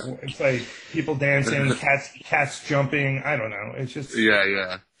 you know, it's like people dancing, cats jumping. I don't know. It's just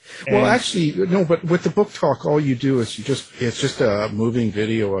yeah. Well, actually, no. But with the book talk, all you do is it's just a moving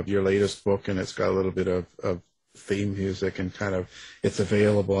video of your latest book, and it's got a little bit of theme music, and kind of it's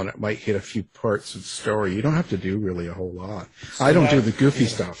available, and it might hit a few parts of the story. You don't have to do really a whole lot. So I don't do the goofy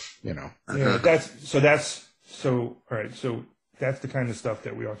stuff, you know. Yeah, that's all right. So that's the kind of stuff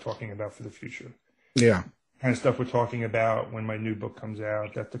that we are talking about for the future. Yeah. Kind of stuff we're talking about when my new book comes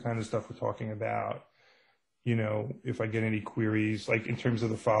out. That's the kind of stuff we're talking about. You know, if I get any queries, like in terms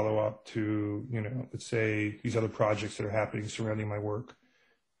of the follow-up to, you know, let's say these other projects that are happening surrounding my work,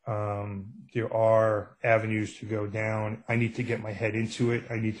 there are avenues to go down. I need to get my head into it.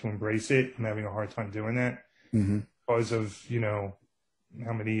 I need to embrace it. I'm having a hard time doing that because of, you know,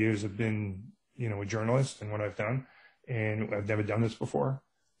 how many years I've been, you know, a journalist and what I've done. And I've never done this before.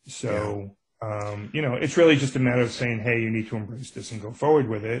 So... you know, it's really just a matter of saying, hey, you need to embrace this and go forward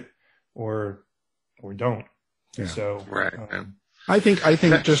with it, or don't. Yeah. So, right. I think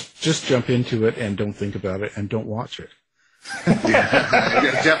just jump into it and don't think about it and don't watch it.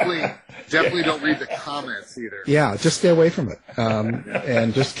 Definitely don't read the comments either. Yeah, just stay away from it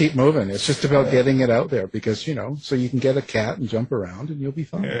and just keep moving. It's just about getting it out there because, you know, so you can get a cat and jump around and you'll be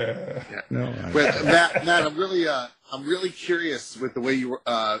fine. Yeah. No, But Matt, I'm really curious with the way you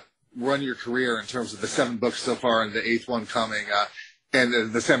run your career in terms of the 7 books so far and the 8th one coming,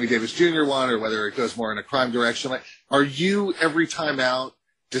 and the Sammy Davis Jr. one, or whether it goes more in a crime direction. Like, are you every time out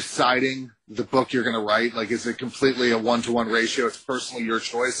deciding the book you're going to write? Like, is it completely a 1-to-1 ratio? It's personally your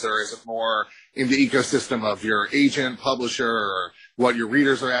choice, or is it more in the ecosystem of your agent, publisher, or what your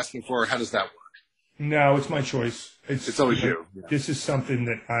readers are asking for? How does that work? No, it's my choice. It's always you. Yeah. This is something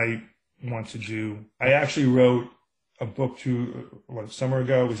that I want to do. I actually wrote a book a summer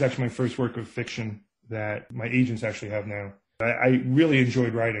ago. It was actually my first work of fiction that my agents actually have now. I really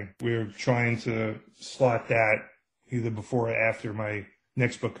enjoyed writing. We're trying to slot that either before or after my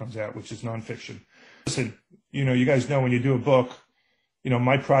next book comes out, which is nonfiction. Listen, you know, you guys know when you do a book, you know,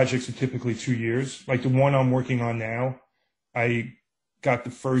 my projects are typically 2 years. Like the one I'm working on now, I got the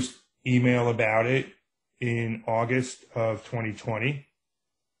first email about it in August of 2020.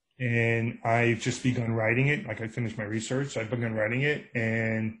 And I've just begun writing it. Like I finished my research. I've begun writing it,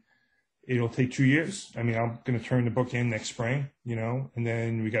 and it'll take 2 years. I mean, I'm going to turn the book in next spring, you know, and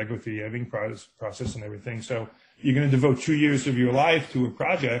then we got to go through the editing process and everything. So you're going to devote 2 years of your life to a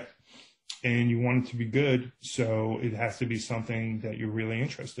project, and you want it to be good. So it has to be something that you're really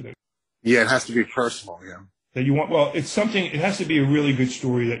interested in. Yeah, it has to be personal. Yeah. That you want. Well, it's something. It has to be a really good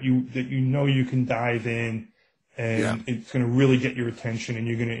story that you know you can dive in. And it's going to really get your attention, and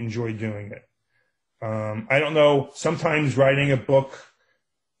you're going to enjoy doing it. I don't know. Sometimes writing a book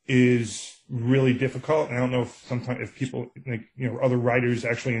is really difficult. And I don't know if people, like, you know, other writers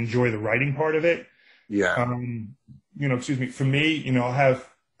actually enjoy the writing part of it. Yeah. You know, excuse me. For me, you know,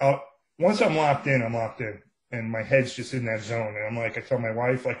 once I'm locked in, and my head's just in that zone. And I'm like, I tell my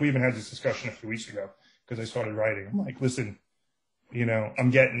wife, like, we even had this discussion a few weeks ago because I started writing. I'm like, listen, you know,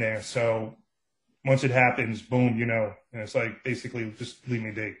 I'm getting there. So once it happens, boom, you know, and it's like basically just leave me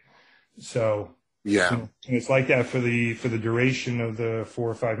be. So yeah, and it's like that for the duration of the 4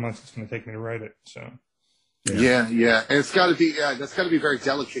 or 5 months it's going to take me to write it. So yeah, and it's got to be that's got to be very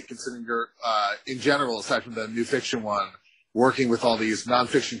delicate considering you're in general, aside from the new fiction one, working with all these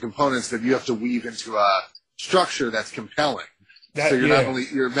nonfiction components that you have to weave into a structure that's compelling. So you're not only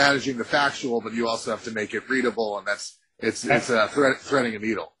you're managing the factual, but you also have to make it readable, and it's threading a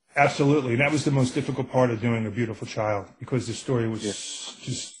needle. Absolutely. And that was the most difficult part of doing A Beautiful Child, because the story was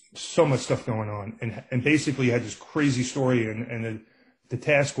just so much stuff going on. And basically you had this crazy story, and the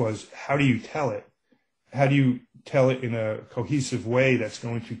task was, how do you tell it? How do you tell it in a cohesive way that's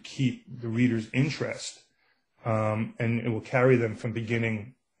going to keep the reader's interest? And it will carry them from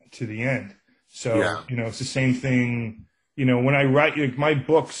beginning to the end. So, you know, it's the same thing. You know, when I write, like, my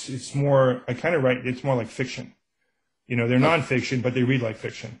books, it's more like fiction. You know, they're nonfiction, but they read like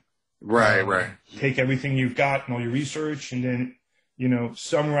fiction. Right. Take everything you've got and all your research, and then, you know,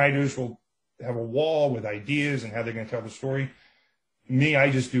 some writers will have a wall with ideas and how they're going to tell the story. Me,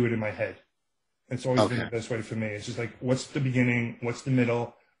 I just do it in my head. It's always been the best way for me. It's just like, what's the beginning? What's the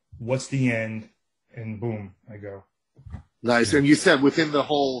middle? What's the end? And boom, I go. Nice. And you said within the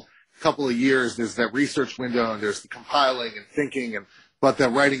whole couple of years, there's that research window and there's the compiling and thinking, but the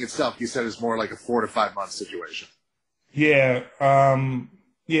writing itself, you said, is more like a 4 to 5 month situation. Yeah.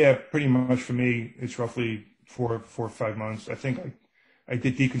 Yeah, pretty much for me, it's roughly 4 or 5 months. I think I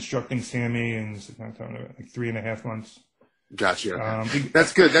did Deconstructing Sammy in like 3.5 months. Gotcha.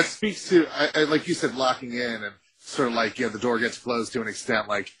 That's good. That speaks to, like you said, locking in and sort of like, the door gets closed to an extent.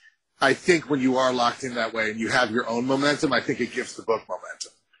 Like, I think when you are locked in that way and you have your own momentum, I think it gives the book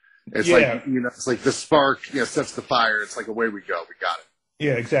momentum. It's like, it's like the spark, sets the fire. It's like, away we go. We got it.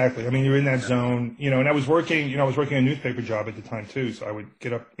 Yeah, exactly. I mean, you're in that zone, and I was working a newspaper job at the time too. So I would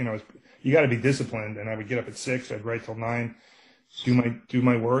get up, you got to be disciplined, and I would get up at 6. I'd write till 9, do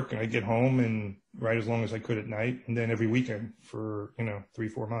my work, and I'd get home and write as long as I could at night, and then every weekend for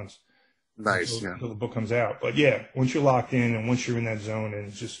 3-4 months. Nice, until the book comes out. But yeah, once you're locked in and once you're in that zone, and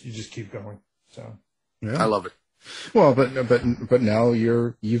you just keep going. So yeah, I love it. Well, but now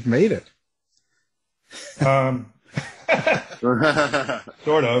you've made it.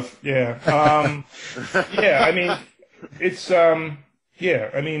 Sort of, yeah. Yeah, I mean, it's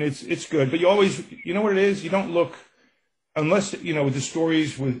it's good, but you always, you know what it is? You don't look, unless, with the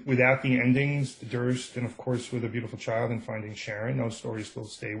stories without the endings, The Durst, and of course with A Beautiful Child and Finding Sharon, those stories still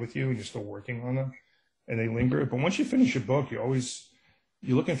stay with you and you're still working on them and they linger. But once you finish your book, you're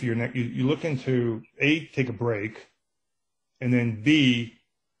looking for your next, you're looking to A, take a break, and then B,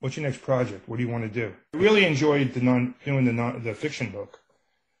 what's your next project? What do you want to do? I really enjoyed doing the fiction book.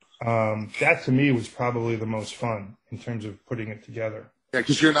 That to me was probably the most fun in terms of putting it together. Yeah,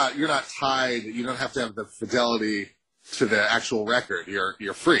 because you're not tied. You don't have to have the fidelity to the actual record.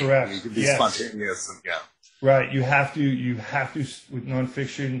 You're free. Correct. You can be spontaneous and Right. You have to with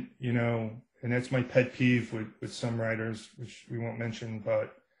nonfiction, and that's my pet peeve with some writers, which we won't mention,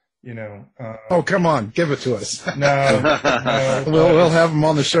 but oh, come on, give it to us. No, we'll have them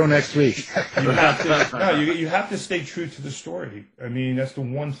on the show next week. You have to stay true to the story. I mean, that's the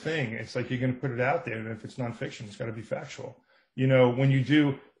one thing. It's like you're going to put it out there, and if it's nonfiction, it's got to be factual. When you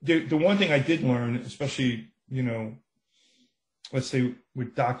do, the one thing I did learn, especially, let's say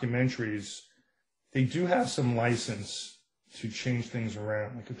with documentaries, they do have some license to change things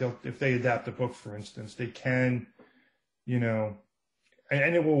around. Like if they adapt a book, for instance, they can,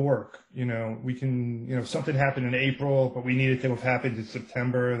 and it will work. We can, if something happened in April, but we need it to have happened in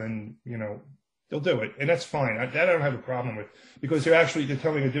September, then, they'll do it. And that's fine. That I don't have a problem with, because they're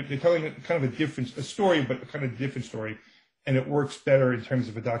telling kind of a story, but a kind of different story. And it works better in terms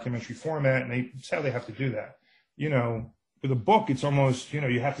of a documentary format. And that's how they have to do that. With a book, it's almost,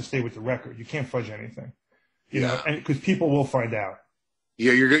 you have to stay with the record. You can't fudge anything, and because people will find out.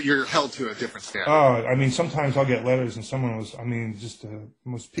 Yeah, you're held to a different standard. Oh, I mean, sometimes I'll get letters and someone was, just the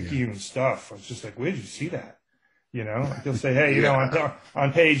most picky and stuff. I was just like, where did you see that? They'll say, hey,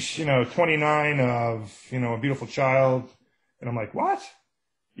 on page, 29 of, A Beautiful Child. And I'm like, what?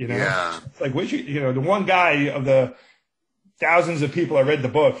 Yeah. It's like, the one guy of the thousands of people that read the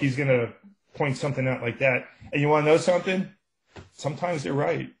book, he's going to point something out like that. And you want to know something? Sometimes they're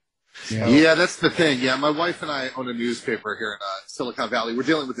right. Yeah, that's the thing. Yeah, my wife and I own a newspaper here in Silicon Valley. We're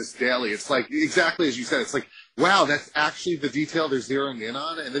dealing with this daily. It's like, exactly as you said, it's like, wow, that's actually the detail they're zeroing in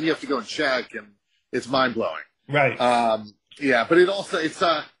on. And then you have to go and check, and it's mind-blowing. Right. Yeah, but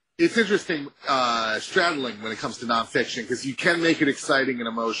it's interesting straddling when it comes to nonfiction, because you can make it exciting and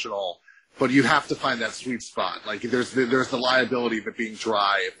emotional, but you have to find that sweet spot. Like there's the liability of it being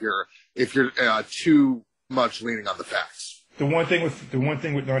dry if you're too much leaning on the facts. The one thing with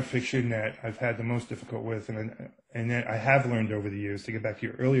nonfiction that I've had the most difficult with, and that I have learned over the years, to get back to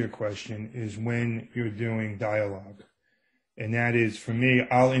your earlier question, is when you're doing dialogue, and that is, for me,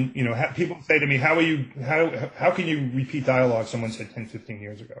 people say to me, how can you repeat dialogue someone said 10, 15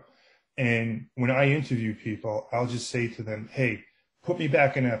 years ago? And when I interview people, I'll just say to them, hey, put me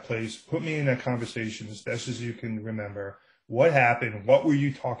back in that place, put me in that conversation as best as you can remember. What happened? What were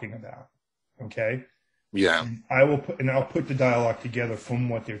you talking about? Okay. Yeah. I'll put the dialogue together from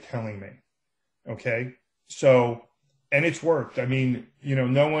what they're telling me. Okay. So, and it's worked. I mean,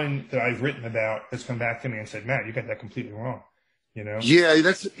 no one that I've written about has come back to me and said, Matt, you got that completely wrong. Yeah,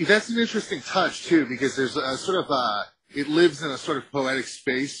 that's an interesting touch too, because there's a sort of it lives in a sort of poetic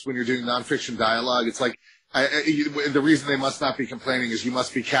space when you're doing nonfiction dialogue. It's like, the reason they must not be complaining is you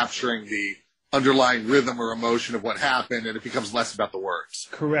must be capturing the underlying rhythm or emotion of what happened, and it becomes less about the words.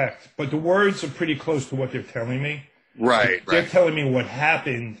 Correct. But the words are pretty close to what they're telling me. Right. They're telling me what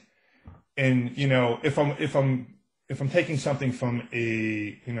happened. And, if I'm taking something from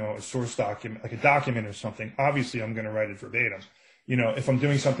a source document, like a document or something, obviously I'm going to write it verbatim. If I'm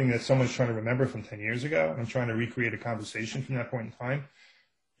doing something that someone's trying to remember from 10 years ago, and I'm trying to recreate a conversation from that point in time,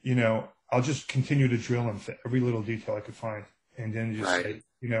 I'll just continue to drill in every little detail I could find, and then just say,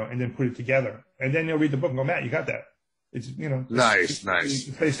 and then put it together. And then you'll read the book and go, Matt, you got that. It's, nice.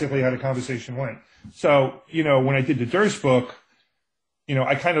 It's basically how the conversation went. So, when I did the Durst book,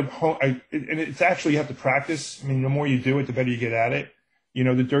 I kind of, and it's actually, you have to practice. I mean, the more you do it, the better you get at it.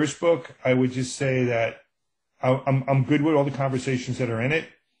 The Durst book, I would just say that I'm good with all the conversations that are in it.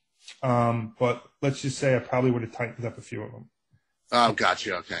 But let's just say I probably would have tightened up a few of them. Oh,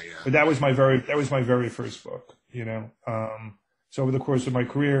 gotcha. Okay, yeah. But that was my very first book, So over the course of my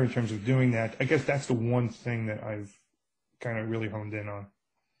career, in terms of doing that, I guess that's the one thing that I've kind of really honed in on.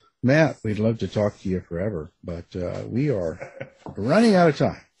 Matt, we'd love to talk to you forever, but we are running out of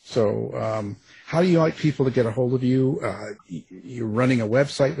time. So how do you like people to get a hold of you? You're running a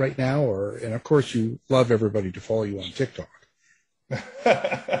website right now, and of course you love everybody to follow you on TikTok.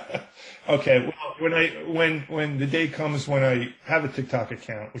 Okay, well, when the day comes when I have a TikTok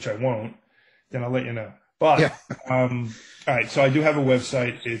account, which I won't, then I'll let you know. But yeah. All right, so I do have a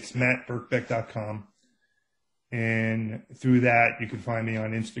website. It's mattbirkbeck.com. And through that, you can find me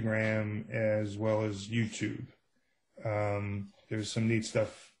on Instagram as well as YouTube. There's some neat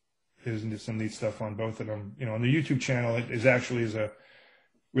stuff. There's some neat stuff on both of them. On the YouTube channel, it is a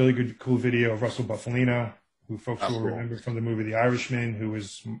really cool video of Russell Buffalino, who folks will remember from the movie The Irishman,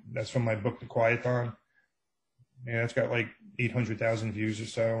 that's from my book, The Quiet Dawn. Yeah, it's got like 800,000 views or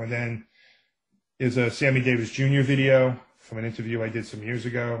so. And then there's a Sammy Davis Jr. video from an interview I did some years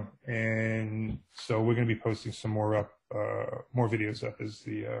ago. And so we're going to be posting some more videos up as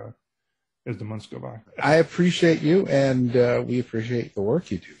the months go by. I appreciate you, and we appreciate the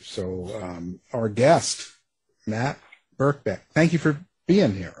work you do. So our guest, Matt Birkbeck, thank you for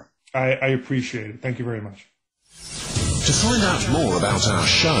being here. I appreciate it. Thank you very much. To find out more about our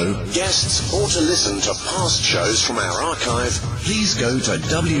show, guests, or to listen to past shows from our archive, please go to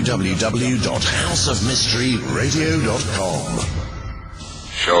www.houseofmysteryradio.com.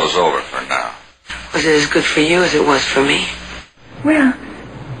 Show's over for now. Was it as good for you as it was for me? Well,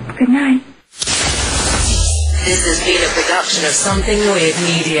 good night. This has been a production of Something Weird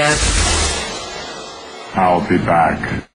Media. I'll be back.